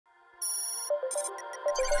Hi,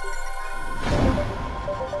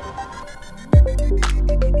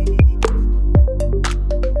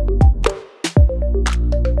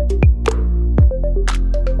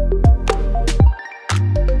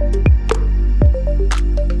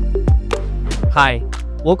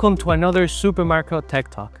 welcome to another Supermicro Tech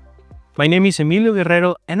Talk. My name is Emilio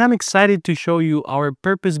Guerrero and I'm excited to show you our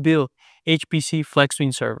purpose-built HPC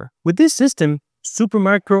FlexTwin server. With this system,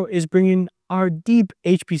 Supermicro is bringing our deep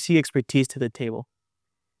HPC expertise to the table.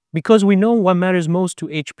 Because we know what matters most to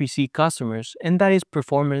HPC customers, and that is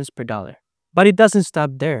performance per dollar. But it doesn't stop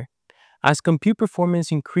there. As compute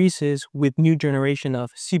performance increases with new generation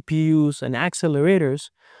of CPUs and accelerators,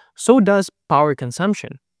 so does power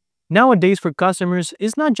consumption. Nowadays for customers,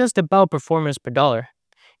 it's not just about performance per dollar.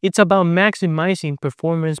 It's about maximizing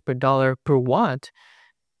performance per dollar per watt,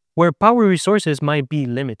 where power resources might be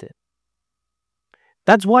limited.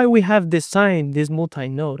 That's why we have designed this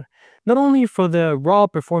multi-node, not only for the raw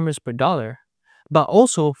performance per dollar, but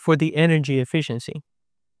also for the energy efficiency.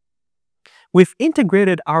 We've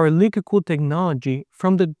integrated our liquid-cooled technology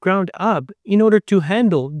from the ground up in order to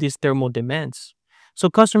handle these thermal demands, so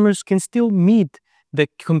customers can still meet the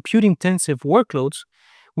compute-intensive workloads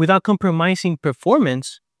without compromising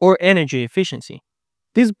performance or energy efficiency.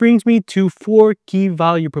 This brings me to 4 key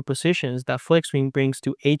value propositions that FlexTwin brings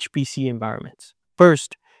to HPC environments.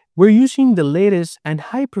 First, we're using the latest and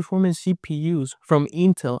high-performance CPUs from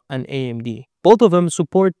Intel and AMD. Both of them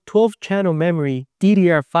support 12-channel memory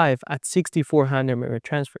DDR5 at 6400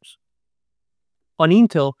 megatransfers. On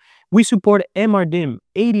Intel, we support MRDIMM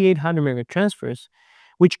 8800 megatransfers,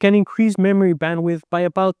 which can increase memory bandwidth by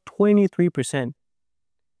about 23%.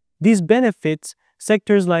 This benefits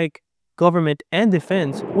sectors like government and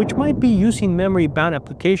defense, which might be using memory-bound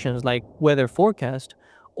applications like weather forecast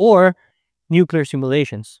or nuclear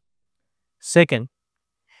simulations. Second,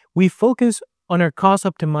 we focus on our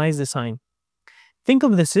cost-optimized design. Think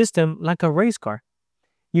of the system like a race car.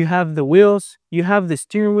 You have the wheels, you have the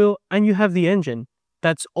steering wheel, and you have the engine.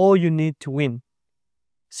 That's all you need to win.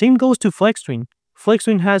 Same goes to FlexTwin.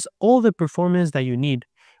 FlexTwin has all the performance that you need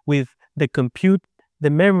with the compute, the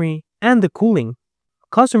memory, and the cooling.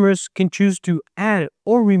 Customers can choose to add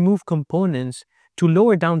or remove components to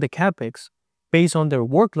lower down the capex based on their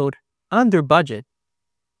workload and their budget,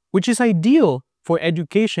 which is ideal for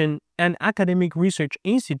education and academic research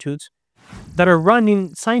institutes that are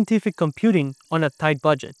running scientific computing on a tight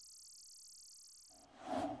budget.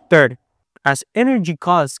 Third, as energy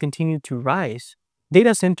costs continue to rise,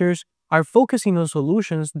 data centers are focusing on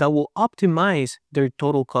solutions that will optimize their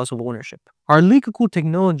total cost of ownership. Our liquid-cooled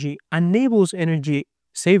technology enables energy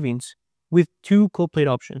savings with 2 cold plate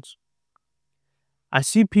options. A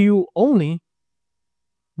CPU only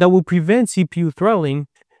that will prevent CPU throttling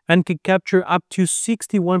and can capture up to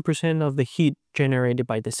 61% of the heat generated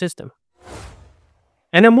by the system.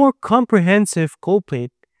 And a more comprehensive cold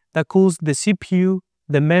plate that cools the CPU,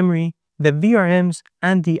 the memory, the VRMs,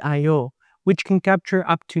 and the I/O, which can capture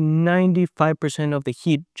up to 95% of the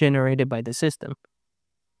heat generated by the system.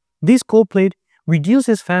 This cold plate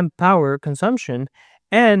reduces fan power consumption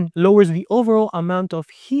and lowers the overall amount of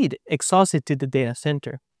heat exhausted to the data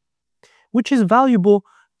center, which is valuable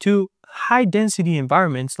to high-density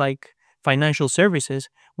environments like financial services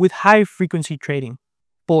with high-frequency trading.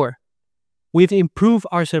 4. We've improved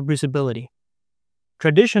our serviceability.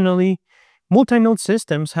 Traditionally, multi-node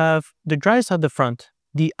systems have the drives at the front,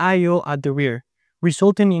 the I/O at the rear,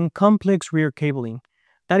 resulting in complex rear cabling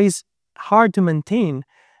that is hard to maintain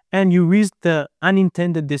and you risk the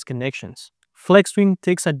unintended disconnections. FlexTwin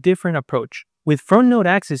takes a different approach. With front node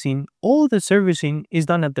accessing, all the servicing is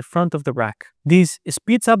done at the front of the rack. This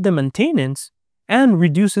speeds up the maintenance and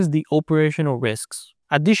reduces the operational risks.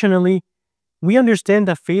 Additionally, we understand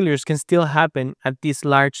that failures can still happen at these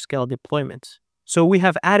large-scale deployments. So we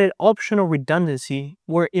have added optional redundancy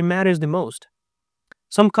where it matters the most.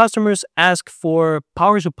 Some customers ask for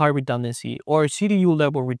power supply redundancy or CDU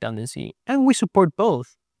level redundancy, and we support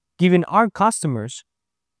both, giving our customers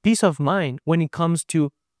peace of mind when it comes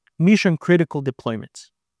to mission-critical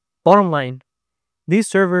deployments. Bottom line, this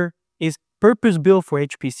server is purpose-built for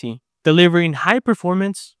HPC, delivering high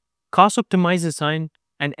performance, cost-optimized design,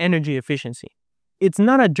 and energy efficiency. It's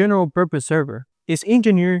not a general-purpose server. It's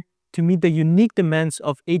engineered to meet the unique demands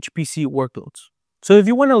of HPC workloads. So if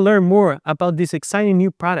you want to learn more about this exciting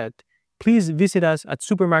new product, please visit us at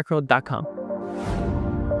supermicro.com.